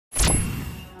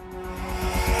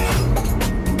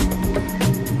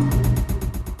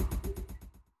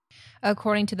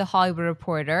According to The Hollywood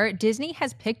Reporter, Disney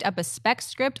has picked up a spec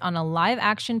script on a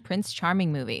live-action Prince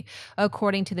Charming movie.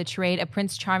 According to the trade, a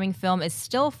Prince Charming film is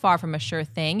still far from a sure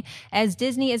thing, as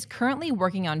Disney is currently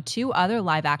working on 2 other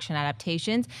live-action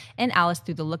adaptations, in Alice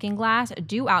Through the Looking Glass,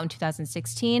 due out in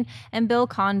 2016, and Bill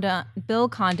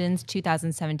Condon's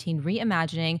 2017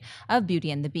 reimagining of Beauty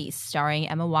and the Beast, starring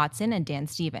Emma Watson and Dan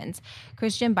Stevens.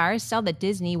 Christian, buyers sell that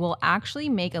Disney will actually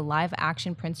make a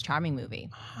live-action Prince Charming movie.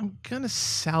 I'm going to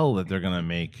sell that they're going to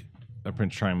make a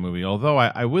Prince Charming movie, although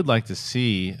I would like to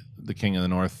see the King of the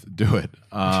North do it,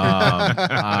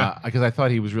 because I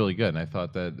thought he was really good, and I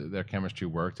thought that their chemistry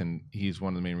worked, and he's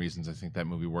one of the main reasons I think that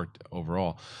movie worked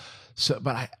overall. So,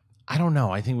 but I don't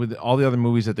know. I think with all the other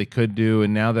movies that they could do,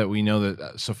 and now that we know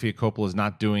that Sofia Coppola is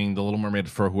not doing The Little Mermaid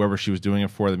for whoever she was doing it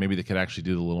for, that maybe they could actually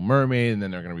do The Little Mermaid, and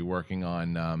then they're going to be working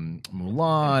on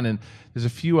Mulan, and there's a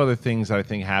few other things that I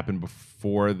think happened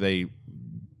before they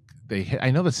hit.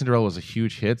 I know that Cinderella was a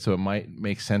huge hit, so it might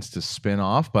make sense to spin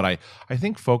off, but I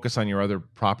think focus on your other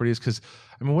properties, because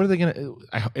I mean, what are they going to,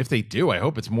 if they do, I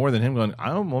hope it's more than him going, I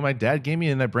don't know, my dad gave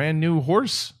me that brand new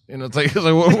horse. You know, it's like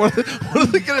what are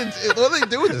they going to do? What do they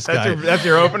do with this guy? That's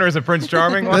your opener as a Prince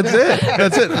Charming one?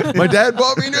 That's it. My dad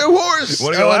bought me a new horse.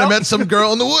 And I met some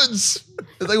girl in the woods.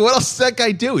 It's like, what else does that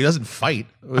guy do? He doesn't fight.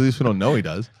 Or at least we don't know he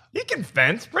does. He can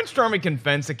fence. Prince Charming can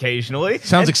fence occasionally.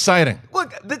 Sounds exciting.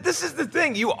 Look, this is the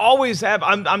thing. You always have.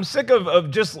 I'm sick of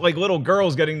just like little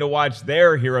girls getting to watch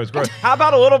their heroes grow. How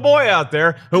about a little boy out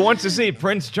there who wants to see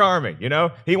Prince Charming? You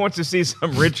know, he wants to see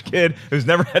some rich kid who's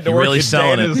never had to work a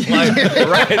day in his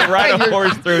life, ride a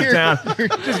horse through town.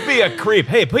 Just be a creep.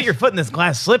 Hey, put your foot in this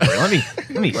glass slipper. Let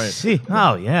me see.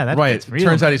 Oh yeah, that's right. It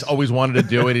turns out he's always wanted to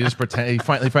do it. He just pretend. He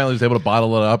finally was able to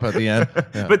bottle it up at the end.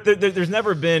 Yeah. But there's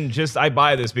never been just. I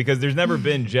buy this because there's never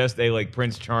been just a like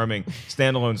Prince Charming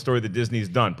standalone story that Disney's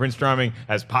done. Prince Charming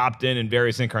has popped in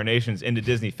various incarnations into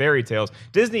Disney fairy tales.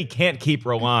 Disney can't keep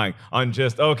relying on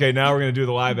just, okay, now we're going to do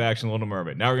the live action Little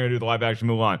Mermaid. Now we're going to do the live action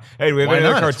Mulan. Hey, do we have any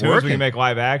other cartoons we can make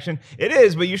live action? It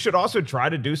is, but you should also try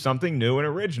to do something new and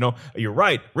original. You're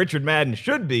right. Richard Madden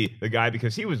should be the guy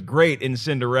because he was great in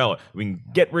Cinderella. We can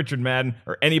get Richard Madden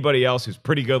or anybody else who's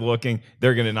pretty good looking.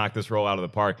 They're going to knock this role out of the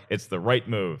park. It's the right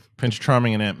move. Prince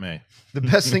Charming and Aunt May. The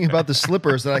best thing about the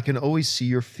slipper is that I can always see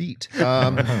your feet.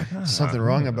 Something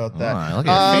wrong about that. Look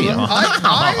at your feet.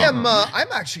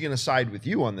 I'm actually going to side with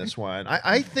you on this one.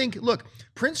 I think, look,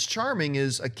 Prince Charming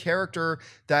is a character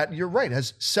that, you're right,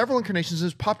 has several incarnations,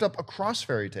 has popped up across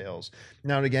fairy tales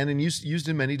now and again and used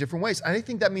in many different ways. I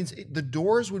think that means the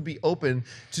doors would be open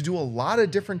to do a lot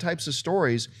of different types of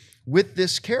stories with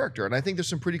this character. And I think there's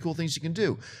some pretty cool things you can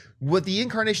do. With the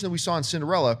incarnation that we saw in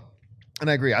Cinderella, and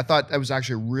I agree. I thought that was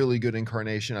actually a really good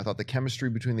incarnation. I thought the chemistry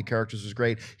between the characters was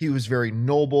great. He was very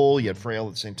noble, yet frail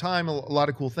at the same time. A lot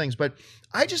of cool things. But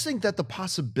I just think that the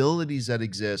possibilities that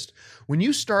exist, when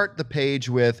you start the page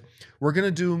with, we're going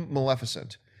to do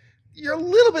Maleficent, you're a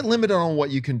little bit limited on what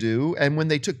you can do. And when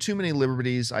they took too many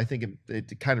liberties, I think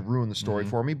it kind of ruined the story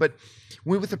for me. But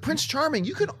with the Prince Charming,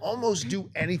 you can almost do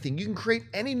anything. You can create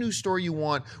any new story you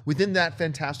want within that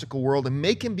fantastical world and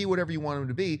make him be whatever you want him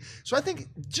to be. So I think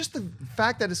just the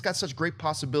fact that it's got such great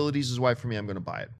possibilities is why, for me, I'm going to buy it.